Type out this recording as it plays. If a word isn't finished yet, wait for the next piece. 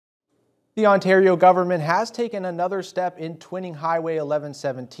The Ontario government has taken another step in twinning Highway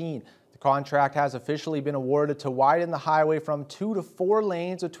 1117. The contract has officially been awarded to widen the highway from 2 to 4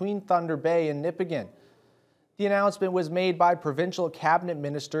 lanes between Thunder Bay and Nipigon. The announcement was made by Provincial Cabinet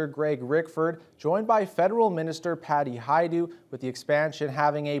Minister Greg Rickford, joined by Federal Minister Patty Hajdu, with the expansion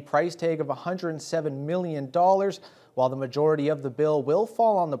having a price tag of $107 million. While the majority of the bill will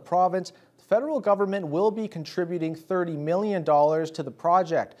fall on the province, the federal government will be contributing $30 million to the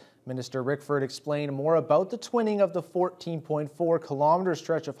project. Minister Rickford explained more about the twinning of the 14.4-kilometer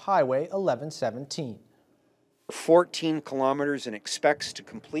stretch of Highway 1117. 14 kilometers and expects to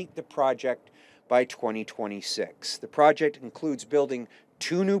complete the project by 2026. The project includes building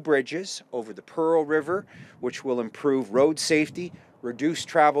 2 new bridges over the Pearl River, which will improve road safety, reduce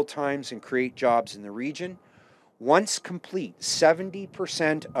travel times, and create jobs in the region. Once complete,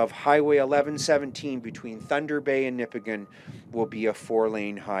 70% of Highway 1117 between Thunder Bay and Nipigon will be a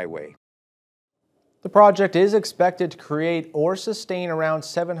 4-lane highway. The project is expected to create or sustain around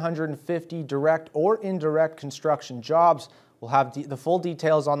 750 direct or indirect construction jobs. We'll have the full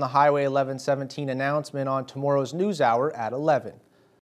details on the Highway 1117 announcement on tomorrow's News Hour at 11.